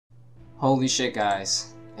Holy shit,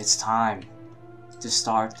 guys. It's time to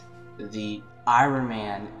start the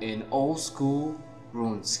Ironman in old school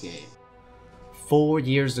RuneScape. 4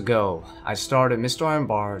 years ago, I started Mr.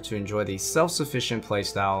 Ironbar to enjoy the self-sufficient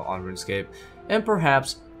playstyle on RuneScape and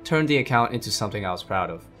perhaps turn the account into something I was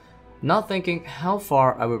proud of. Not thinking how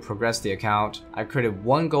far I would progress the account, I created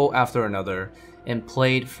one goal after another and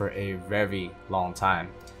played for a very long time.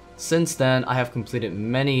 Since then, I have completed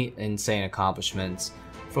many insane accomplishments,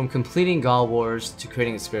 from completing God Wars to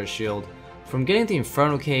creating a Spirit Shield, from getting the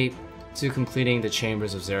Infernal Cape to completing the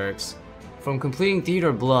Chambers of Jagex, from completing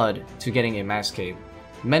Theater Blood to getting a Max Cape.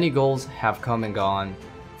 Many goals have come and gone.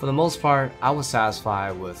 For the most part, I was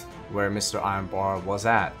satisfied with where Mr. Ironbar was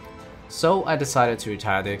at. So I decided to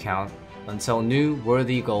retire the account until new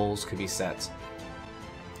worthy goals could be set.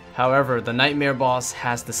 However, the Nightmare boss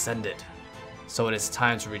has descended, so it is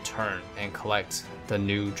time to return and collect the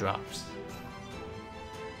new drops.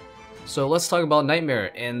 So let's talk about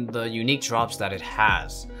Nightmare and the unique drops that it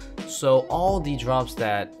has. So all the drops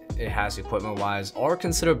that it has equipment wise are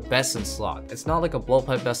considered best in slot. It's not like a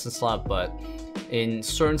blowpipe best in slot, but in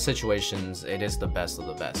certain situations it is the best of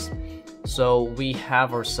the best. So we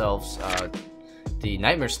have ourselves the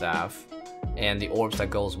Nightmare Staff and the orbs that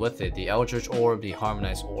goes with it. The Eldritch Orb, the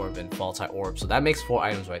Harmonized Orb, and Faultite Orb. So that makes 4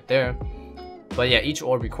 items right there. But yeah, each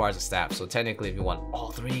orb requires a staff. So technically if you want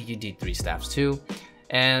all 3, you need 3 staffs too.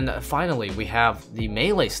 And finally, we have the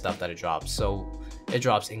melee stuff that it drops. So it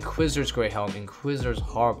drops Inquisitor's Grey Helm, Inquisitor's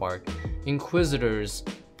Harbark, Inquisitor's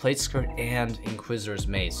Plate Skirt, and Inquisitor's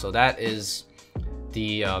Mace. So that is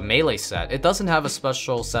the melee set. It doesn't have a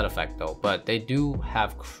special set effect though, but they do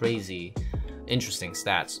have crazy, interesting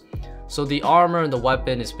stats. So the armor and the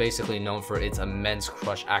weapon is basically known for its immense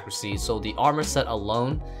crush accuracy. So the armor set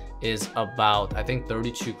alone is about, I think,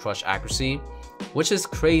 32 crush accuracy, which is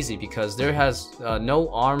crazy because there has no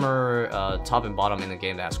armor top and bottom in the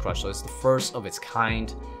game that has crush, so it's the first of its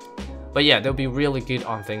kind. But yeah, they'll be really good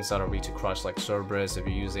on things that are weak to crush, like Cerberus if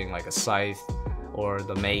you're using like a scythe, or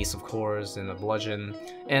the mace of course, and the bludgeon,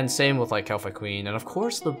 and same with like Hellfire Queen. And of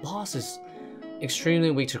course the boss is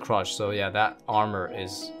extremely weak to crush, so yeah, that armor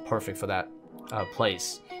is perfect for that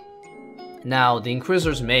place. Now the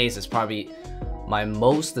Inquisitor's Mace is probably my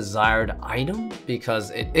most desired item because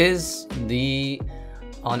it is the,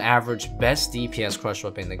 on average, best DPS crush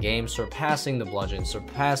weapon in the game, surpassing the bludgeon,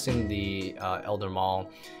 surpassing the Elder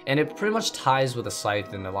Maul, and it pretty much ties with the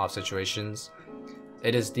scythe in a lot of situations.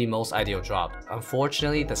 It is the most ideal drop.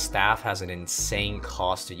 Unfortunately, the staff has an insane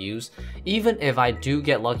cost to use. Even if I do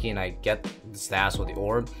get lucky and I get the staffs or the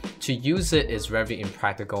orb, to use it is very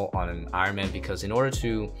impractical on an Ironman because in order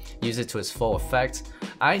to use it to its full effect,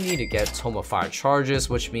 I need to get Tome of Fire charges,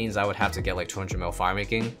 which means I would have to get like 200 mil fire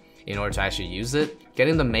making in order to actually use it.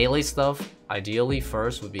 Getting the melee stuff, ideally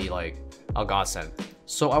first, would be like a godsend.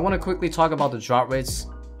 So I want to quickly talk about the drop rates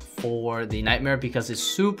for the Nightmare because it's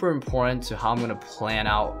super important to how I'm going to plan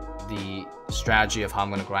out the strategy of how I'm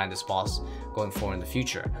going to grind this boss going forward in the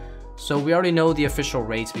future. So we already know the official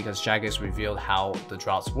rates because Jagex revealed how the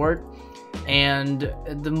drops work, and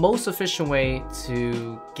the most efficient way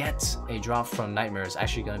to get a drop from Nightmare is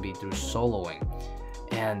actually going to be through soloing.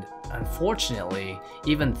 And unfortunately,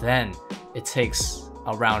 even then, it takes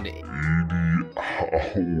around 80 hours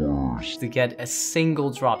to get a single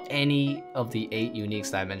drop, any of the 8 uniques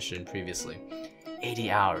that I mentioned previously. 80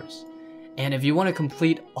 hours. And if you want to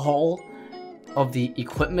complete all of the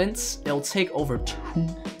equipments, it'll take over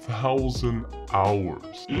 2,000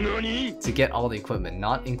 hours to get all the equipment,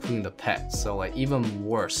 not including the pet. So like even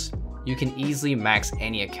worse, you can easily max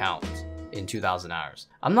any account in 2,000 hours.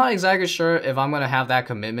 I'm not exactly sure if I'm going to have that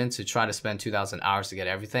commitment to try to spend 2,000 hours to get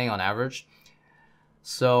everything on average.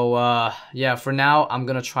 So yeah, for now, I'm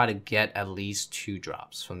gonna try to get at least 2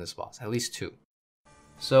 drops from this boss, at least 2.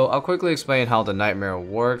 So I'll quickly explain how the Nightmare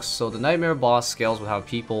works. So the Nightmare boss scales with how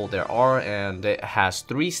people there are, and it has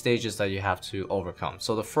 3 stages that you have to overcome.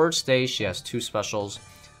 So the first stage, she has 2 specials.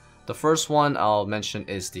 The first one I'll mention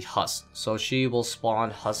is the Husk. So she will spawn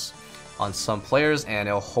Husks on some players and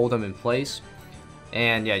it'll hold them in place.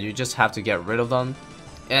 And yeah, you just have to get rid of them.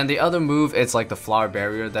 And the other move, it's like the Flower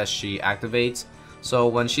Barrier that she activates. So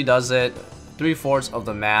when she does it, 3/4 of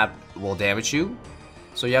the map will damage you.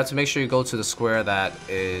 So you have to make sure you go to the square that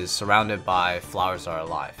is surrounded by flowers that are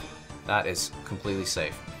alive. That is completely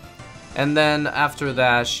safe. And then after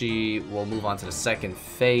that, she will move on to the second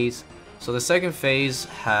phase. So the second phase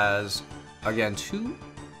has, again, 2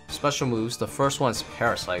 special moves. The first one is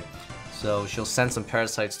Parasite. So she'll send some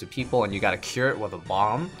parasites to people and you gotta cure it with a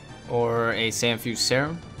bomb or a Sandfuse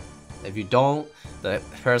Serum. If you don't, the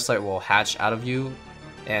parasite will hatch out of you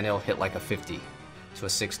and it'll hit like a 50 to a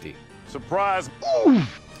 60. Surprise!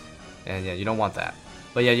 And yeah, you don't want that.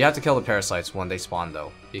 But yeah, you have to kill the parasites when they spawn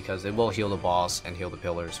though, because it will heal the boss and heal the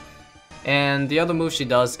pillars. And the other move she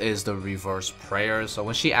does is the reverse prayer. So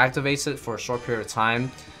when she activates it for a short period of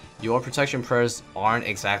time, your protection prayers aren't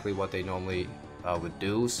exactly what they normally would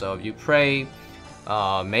do. So if you pray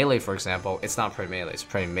melee, for example, it's not pray melee, it's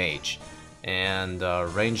pray mage. And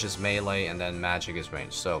range is melee, and then magic is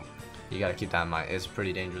range. So you gotta keep that in mind. It's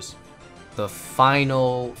pretty dangerous. The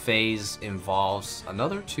final phase involves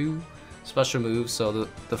another 2 special moves. So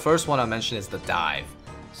the first one I mentioned is the dive.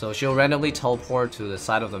 So she'll randomly teleport to the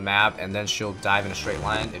side of the map, and then she'll dive in a straight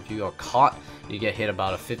line. If you are caught, you get hit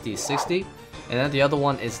about a 50-60. And then the other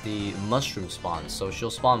one is the mushroom spawn. So she'll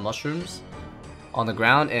spawn mushrooms on the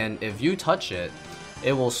ground, and if you touch it,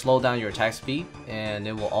 it will slow down your attack speed, and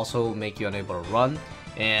it will also make you unable to run,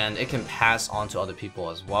 and it can pass on to other people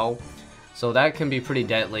as well. So that can be pretty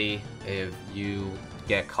deadly if you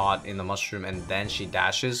get caught in the mushroom and then she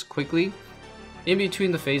dashes quickly. In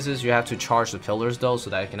between the phases, you have to charge the pillars though, so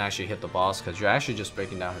that you can actually hit the boss, because you're actually just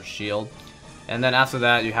breaking down her shield. And then after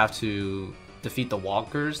that, you have to defeat the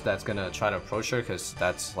walkers that's gonna try to approach her, because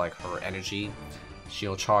that's like her energy.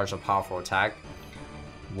 She'll charge a powerful attack,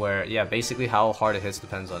 where yeah, basically how hard it hits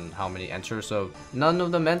depends on how many enter. So if none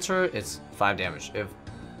of them enter, it's 5 damage. If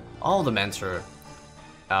all of them enter,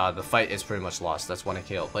 the fight is pretty much lost. That's 1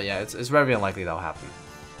 kill. But yeah, it's very unlikely that'll happen.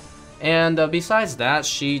 And besides that,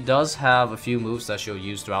 she does have a few moves that she'll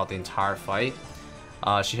use throughout the entire fight.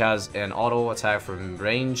 She has an auto attack from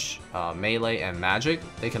range, melee, and magic.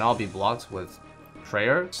 They can all be blocked with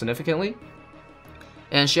prayer significantly.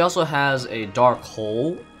 And she also has a dark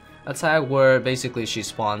hole attack, where basically she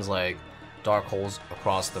spawns like dark holes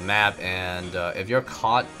across the map, and if you're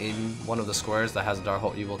caught in one of the squares that has a dark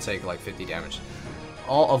hole, you will take like 50 damage.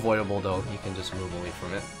 All avoidable though, you can just move away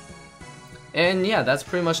from it. And yeah, that's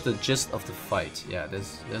pretty much the gist of the fight. Yeah,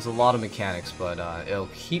 there's a lot of mechanics, but it'll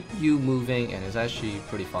keep you moving, and it's actually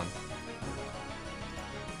pretty fun.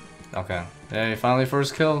 Okay, hey, finally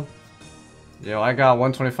first kill. Yo, I got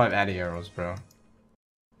 125 anti-arrows, bro.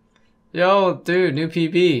 Yo, dude, new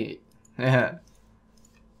PB. Yeah.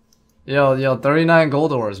 Yo, 39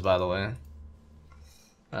 gold ores, by the way.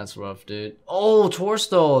 That's rough, dude. Oh,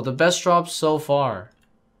 Torsto, the best drop so far.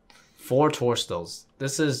 4 Torstos.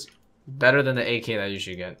 This is better than the AK that you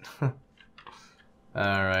should get.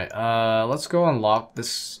 Alright, let's go unlock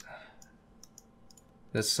this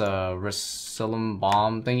Resilum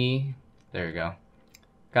bomb thingy. There you go.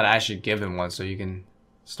 Gotta actually give him one so you can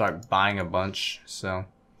start buying a bunch, so.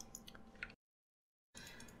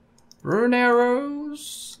 Rune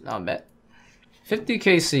arrows, not bad. 50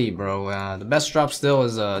 KC, bro. The best drop still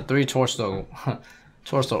is 3 torso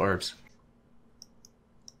herbs.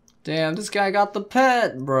 Damn, this guy got the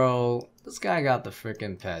pet, bro. This guy got the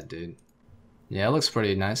freaking pet, dude. Yeah, it looks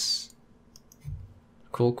pretty nice.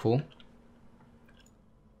 Cool, cool.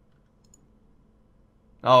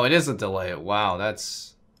 Oh, it is a delay. Wow,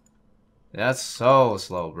 that's so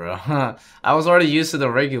slow, bro. I was already used to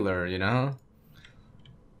the regular, you know.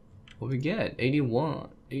 What we get? 81.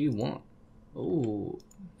 Ooh.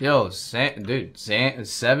 Yo, dude,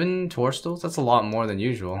 7 Torstos? That's a lot more than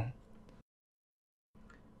usual.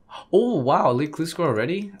 Oh, wow, elite clue score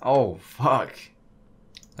already? Oh, fuck.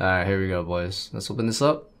 Alright, here we go, boys. Let's open this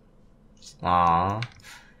up. Aww.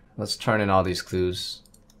 Let's turn in all these clues.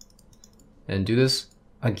 And do this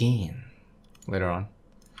again. Later on.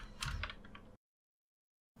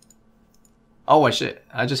 Oh, shit.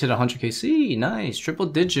 I just hit 100 KC. Nice. Triple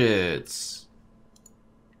digits.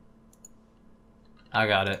 I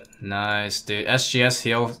got it. Nice, dude. SGS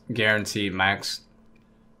heal guaranteed max.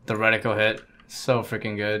 Theoretical hit. So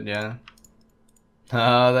freaking good, yeah.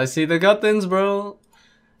 I see the Guttins, bro.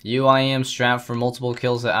 UIM strap for multiple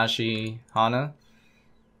kills at Ashi Hana.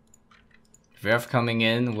 Verf coming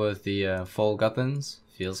in with the full Guttins.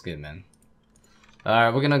 Feels good, man.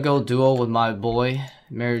 Alright, we're gonna go duo with my boy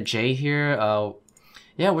Mary J here.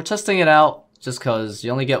 Yeah, we're testing it out just cause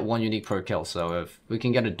you only get 1 unique per kill. So if we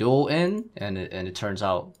can get a duel in and it turns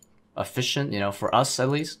out efficient, you know, for us at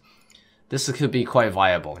least, this could be quite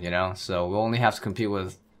viable, you know. So we'll only have to compete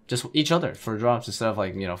with just each other for drops instead of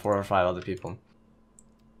like, you know, 4 or 5 other people.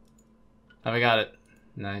 Oh, we got it.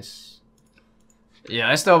 Nice. Yeah,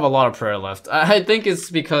 I still have a lot of prayer left. I think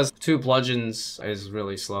it's because 2 bludgeons is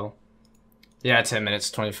really slow. Yeah, 10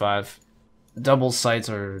 minutes, 25. Double sights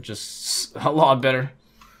are just a lot better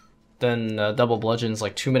than double bludgeons,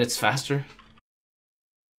 like 2 minutes faster.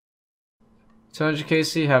 200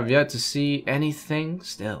 KC, have yet to see anything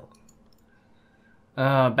still.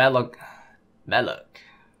 Bad luck. Bad luck.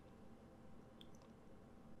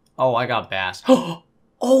 Oh, I got Bass.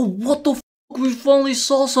 Oh, what the f? We finally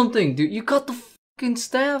saw something, dude. You got the fucking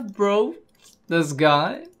staff, bro. This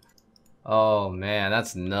guy. Oh man,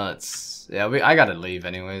 that's nuts. Yeah, I gotta leave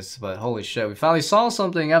anyways, but holy shit, we finally saw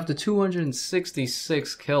something after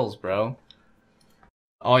 266 kills, bro.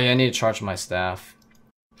 Oh yeah, I need to charge my staff.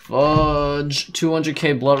 Fudge,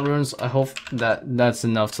 200k blood runes. I hope that's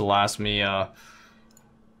enough to last me, I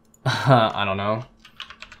don't know,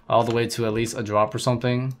 all the way to at least a drop or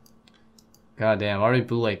something. God damn, I already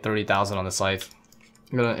blew like 30,000 on the scythe.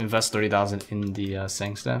 I'm gonna invest 30,000 in the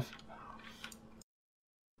Sang staff.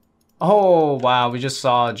 Oh wow, we just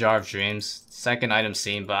saw a Jar of Dreams. Second item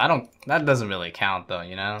seen, but that doesn't really count though,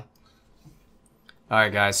 you know?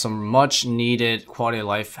 Alright guys, some much needed quality of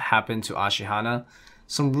life happened to Ashihana.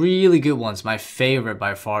 Some really good ones. My favorite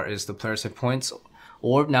by far is the player's hit points.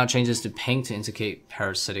 Orb now changes to pink to indicate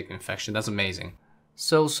parasitic infection. That's amazing.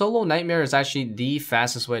 So solo Nightmare is actually the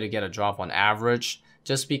fastest way to get a drop on average,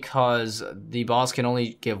 just because the boss can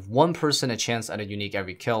only give one person a chance at a unique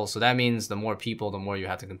every kill. So that means the more people, the more you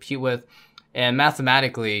have to compete with. And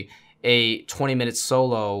mathematically, a 20-minute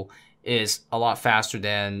solo is a lot faster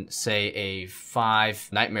than, say, a 5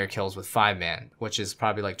 Nightmare kills with 5-man, which is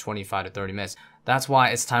probably like 25 to 30 minutes. That's why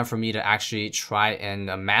it's time for me to actually try and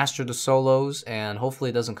master the solos, and hopefully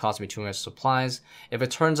it doesn't cost me too much supplies. If it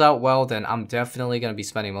turns out well, then I'm definitely going to be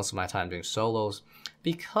spending most of my time doing solos,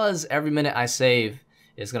 because every minute I save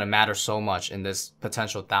is going to matter so much in this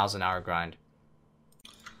potential 1,000-hour grind.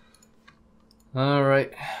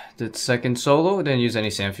 Alright, did second solo, didn't use any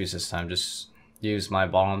Sandfuse this time, just use my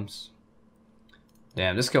bombs.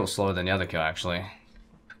 Damn, this kill was slower than the other kill actually.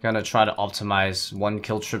 Gonna try to optimize 1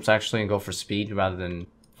 kill trips actually and go for speed rather than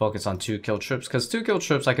focus on 2 kill trips, because 2 kill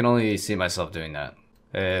trips I can only see myself doing that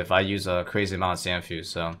if I use a crazy amount of Sandfuse,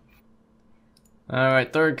 so.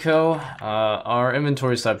 Alright, third kill. Our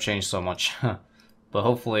inventory setup changed so much. But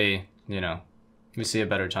hopefully, you know, we see a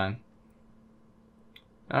better time.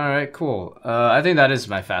 Alright, cool. I think that is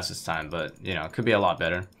my fastest time, but, you know, it could be a lot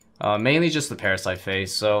better. Mainly just the Parasite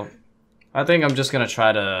phase, so I think I'm just gonna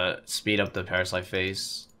try to speed up the Parasite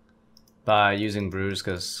phase by using Brews,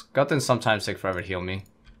 because Guttons sometimes take forever to heal me.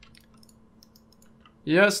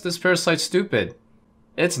 Yes, this Parasite's stupid.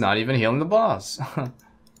 It's not even healing the boss.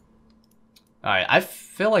 Alright, I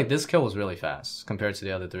feel like this kill was really fast compared to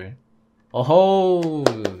the other 3. Oh,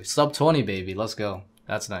 sub 20 baby, let's go.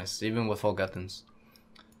 That's nice, even with full Guttons.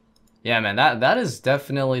 Yeah man, that is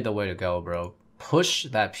definitely the way to go, bro. Push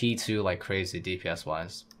that P2 like crazy DPS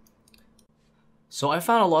wise. So I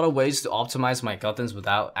found a lot of ways to optimize my Guttons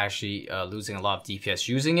without actually losing a lot of DPS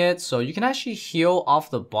using it. So you can actually heal off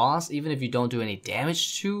the boss even if you don't do any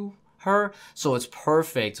damage to her. So it's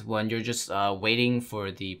perfect when you're just waiting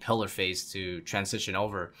for the pillar phase to transition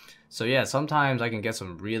over. So yeah, sometimes I can get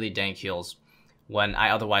some really dank heals when I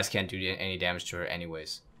otherwise can't do any damage to her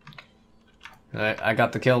anyways. Alright, I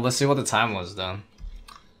got the kill. Let's see what the time was though.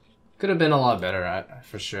 Could have been a lot better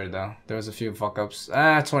for sure though. There was a few fuck ups.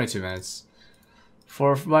 22 minutes.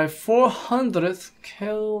 For my 400th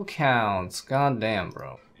kill count. God damn,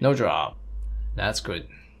 bro. No drop. That's good.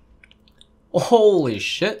 Holy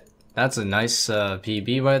shit. That's a nice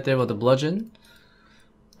PB right there with the bludgeon.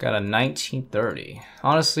 Got a 1930.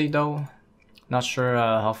 Honestly, though, not sure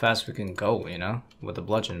how fast we can go, you know, with the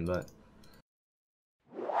bludgeon, but...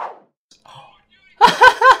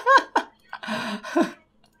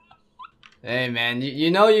 Hey, man, you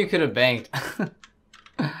know you could have banked.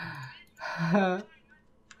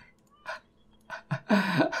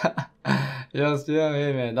 Yes, yeah,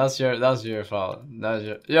 hey man, that's your fault.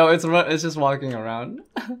 Yo, it's just walking around.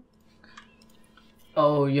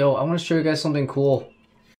 Oh, yo, I want to show you guys something cool.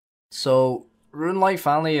 So, RuneLite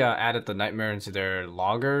finally added the Nightmare into their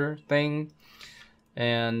logger thing.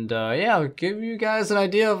 And yeah, I'll give you guys an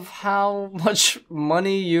idea of how much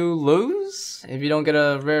money you lose if you don't get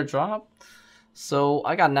a rare drop. So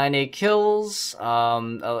I got 98 kills.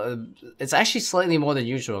 It's actually slightly more than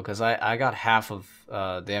usual because I got half of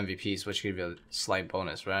the MVPs, which give you a slight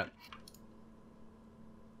bonus, right?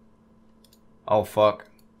 Oh fuck.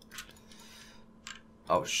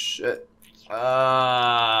 Oh shit.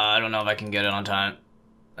 I don't know if I can get it on time.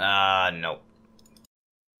 Nope.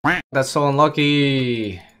 That's so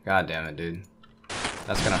unlucky. God damn it, dude.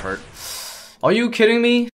 That's gonna hurt. Are you kidding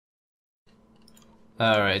me?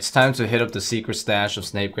 Alright, it's time to hit up the secret stash of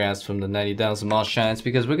Snape Grass from the 90,000 moss shines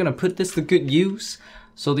because we're gonna put this to good use.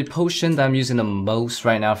 So the potion that I'm using the most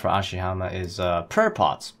right now for Ashihama is Prayer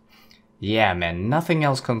Pots. Yeah man, nothing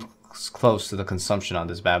else comes close to the consumption on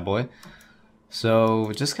this bad boy.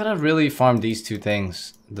 So just gotta really farm these two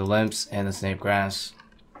things, the limps and the Snape Grass.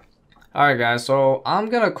 Alright guys, so I'm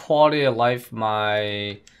gonna quality of life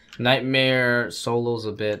my nightmare solos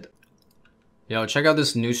a bit. Yo, check out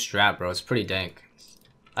this new strap, bro. It's pretty dank.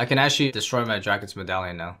 I can actually destroy my Jagex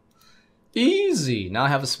medallion now. Easy! Now I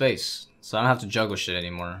have a space, so I don't have to juggle shit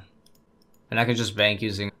anymore. And I can just bank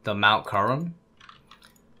using the Mount Karam.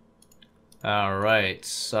 Alright,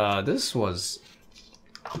 so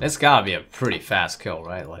it's gotta be a pretty fast kill,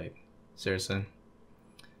 right? Like, seriously.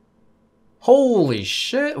 Holy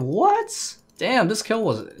shit, what? Damn, this kill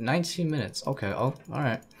was 19 minutes. Okay, oh,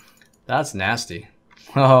 alright. That's nasty.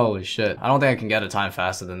 Holy shit. I don't think I can get a time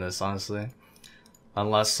faster than this, honestly.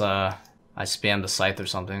 Unless, I spam the scythe or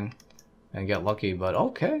something and get lucky, but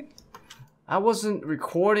okay. I wasn't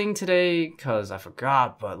recording today because I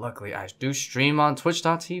forgot, but luckily I do stream on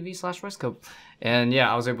twitch.tv/RiceCup. And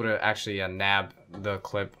yeah, I was able to actually nab the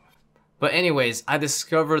clip. But anyways, I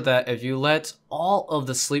discovered that if you let all of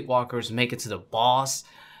the sleepwalkers make it to the boss,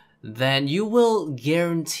 then you will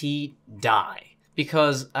guaranteed die.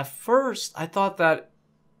 Because at first, I thought that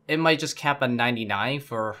it might just cap at 99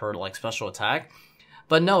 for her like special attack.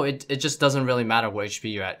 But no, it just doesn't really matter what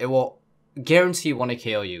HP you're at. It will guarantee want to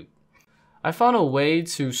KO you. I found a way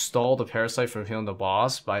to stall the parasite from healing the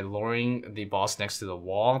boss by lowering the boss next to the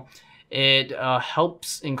wall. It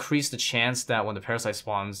helps increase the chance that when the parasite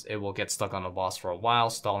spawns, it will get stuck on the boss for a while,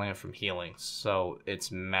 stalling it from healing. So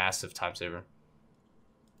it's massive time saver.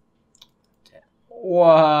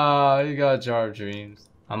 Wow, you got Jar of Dreams.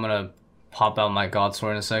 I'm gonna pop out my God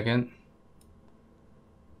Sword in a second.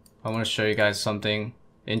 I want to show you guys something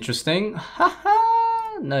interesting.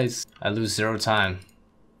 Haha, nice. I lose 0 time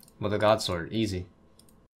with a God Sword, easy.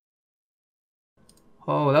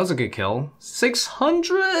 Oh, that was a good kill.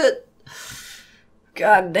 600.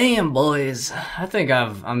 God damn, boys. I think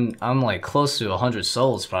I'm like close to 100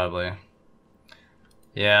 souls probably.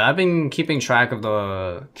 Yeah, I've been keeping track of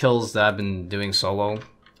the kills that I've been doing solo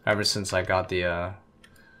ever since I got the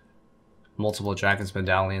multiple Dragon's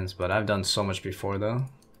medallions, but I've done so much before though.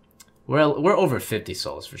 We're over 50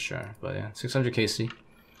 souls for sure, but yeah, 600 KC.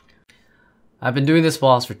 I've been doing this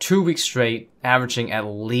boss for 2 weeks straight, averaging at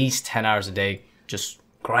least 10 hours a day, just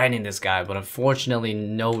grinding this guy, but unfortunately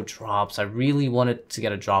no drops. I really wanted to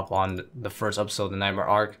get a drop on the first episode of the Nightmare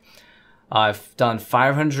Arc. I've done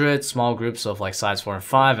 500 small groups of like size 4 and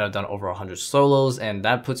 5, and I've done over 100 solos, and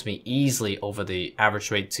that puts me easily over the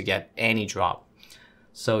average rate to get any drop.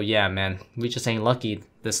 So yeah, man, we just ain't lucky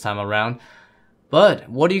this time around. But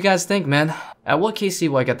what do you guys think, man? At what KC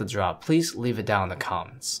will I get the drop? Please leave it down in the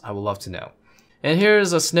comments. I would love to know. And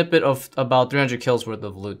here's a snippet of about 300 kills worth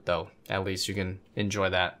of loot though. At least you can enjoy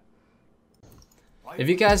that. If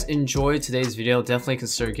you guys enjoyed today's video, definitely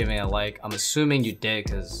consider giving it a like. I'm assuming you did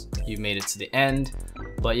because you made it to the end.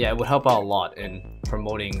 But yeah, it would help out a lot in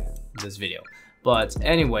promoting this video. But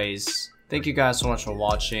anyways, thank you guys so much for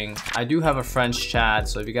watching. I do have a French chat,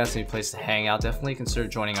 so if you guys need a place to hang out, definitely consider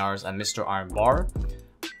joining ours at Mr. Iron Bar.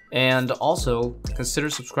 And also, consider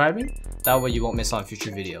subscribing. That way you won't miss on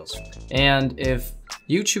future videos. And if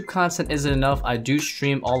YouTube content isn't enough, I do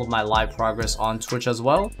stream all of my live progress on Twitch as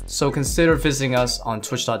well. So consider visiting us on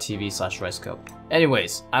twitch.tv/RiceCup.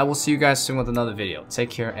 Anyways, I will see you guys soon with another video. Take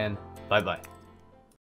care and bye-bye.